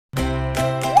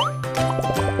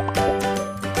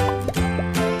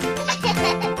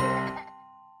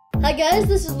Hi guys,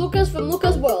 this is Lucas from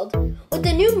Lucas World. With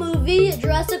the new movie,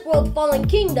 Jurassic World Fallen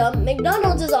Kingdom,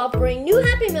 McDonald's is offering new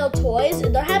Happy Meal toys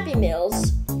in their Happy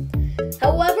Meals.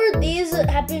 However, these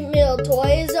Happy Meal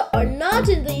toys are not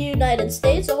in the United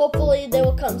States, so hopefully they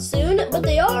will come soon, but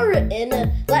they are in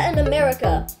Latin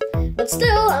America. But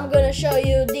still, I'm going to show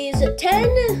you these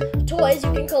 10 toys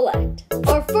you can collect.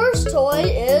 Our first toy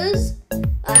is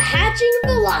a hatching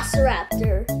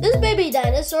velociraptor. This baby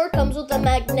dinosaur comes with a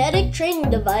magnetic training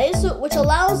device which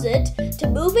allows it to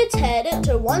move its head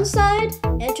to one side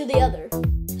and to the other.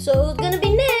 So who's gonna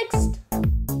be next?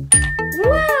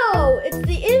 Wow! It's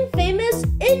the infamous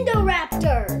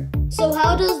Indoraptor. So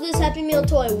how does this Happy Meal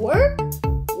toy work?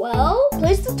 Well,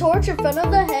 place the torch in front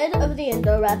of the head of the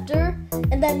Indoraptor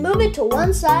and then move it to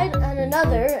one side and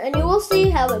another and you will see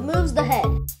how it moves the head.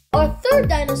 Our third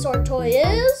dinosaur toy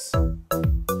is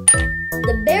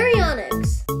the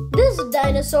Baryonyx. This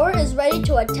dinosaur is ready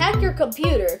to attack your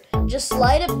computer. Just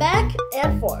slide it back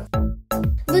and forth.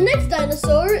 The next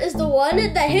dinosaur is the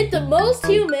one that hit the most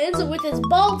humans with his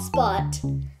bald spot.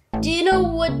 Do you know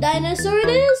what dinosaur it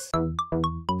is?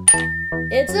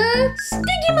 It's a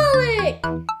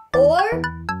Stygimoloch, or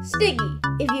Stiggy,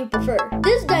 if you prefer.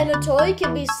 This dino toy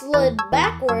can be slid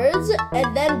backwards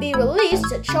and then be released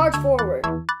to charge forward.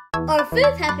 Our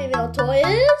fifth Happy Meal toy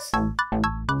is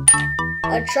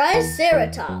a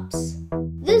Triceratops.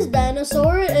 This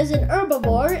dinosaur is an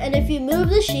herbivore, and if you move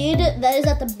the sheet that is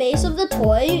at the base of the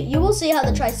toy, you will see how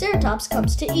the Triceratops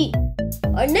comes to eat.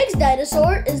 Our next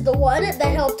dinosaur is the one that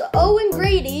helped Owen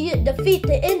Grady defeat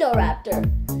the Indoraptor.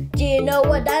 Do you know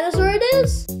what dinosaur it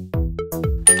is?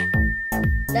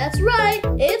 That's right,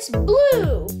 it's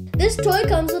Blue. This toy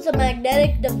comes with a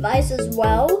magnetic device as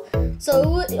well,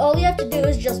 so all you have to do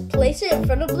is just place it in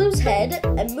front of Blue's head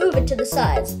and move it to the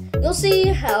sides. You'll see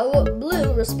how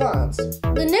Blue responds.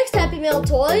 The next Happy Meal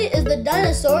toy is the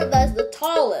dinosaur that is the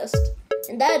tallest,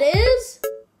 and that is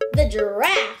the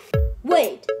giraffe.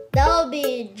 Wait, that'll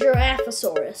be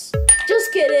Giraffosaurus.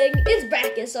 Just kidding, it's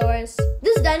Brachiosaurus.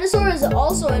 This dinosaur is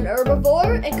also an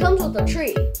herbivore and comes with a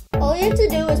tree. All you have to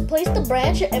do is place the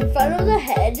branch in front of the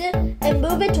head and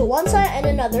move it to one side and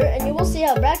another, and you will see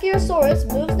how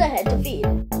Brachiosaurus moves the head to feed.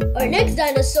 Our next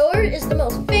dinosaur is the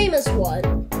most famous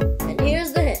one, and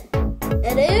here's the hint.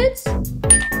 And it's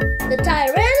the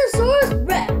Tyrannosaurus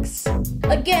Rex.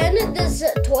 Again, this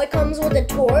toy comes with a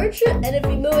torch, and if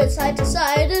you move it side to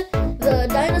side, the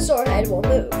dinosaur head will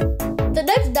move. The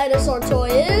next dinosaur toy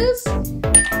is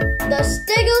the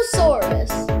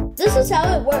Stegosaurus. This is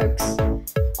how it works.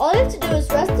 All you have to do is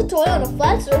rest the toy on a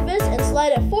flat surface and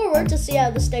slide it forward to see how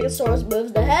the Stegosaurus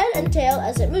moves the head and tail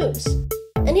as it moves.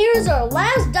 And here is our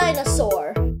last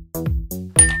dinosaur,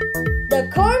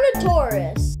 the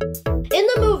Carnotaurs. In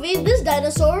the movie, this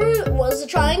dinosaur was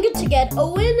trying to get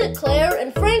Owen, Claire,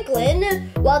 and Franklin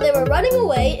while they were running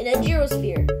away in a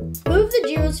gyrosphere. Move the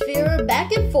gyrosphere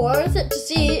back and forth to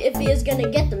see if he is going to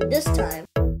get them this time.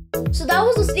 So that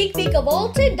was a sneak peek of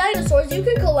all 10 dinosaurs you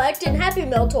can collect in Happy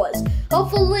Meal toys.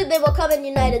 Hopefully they will come in the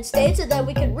United States and then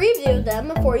we can review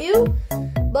them for you.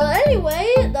 But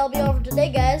anyway, that'll be all for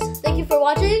today, guys. Thank you for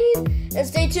watching and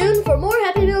stay tuned for more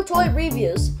Happy Meal toy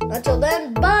reviews. Until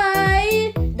then,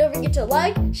 bye! Don't forget to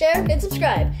like, share, and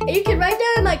subscribe. And you can write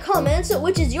down in my comments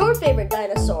which is your favorite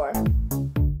dinosaur.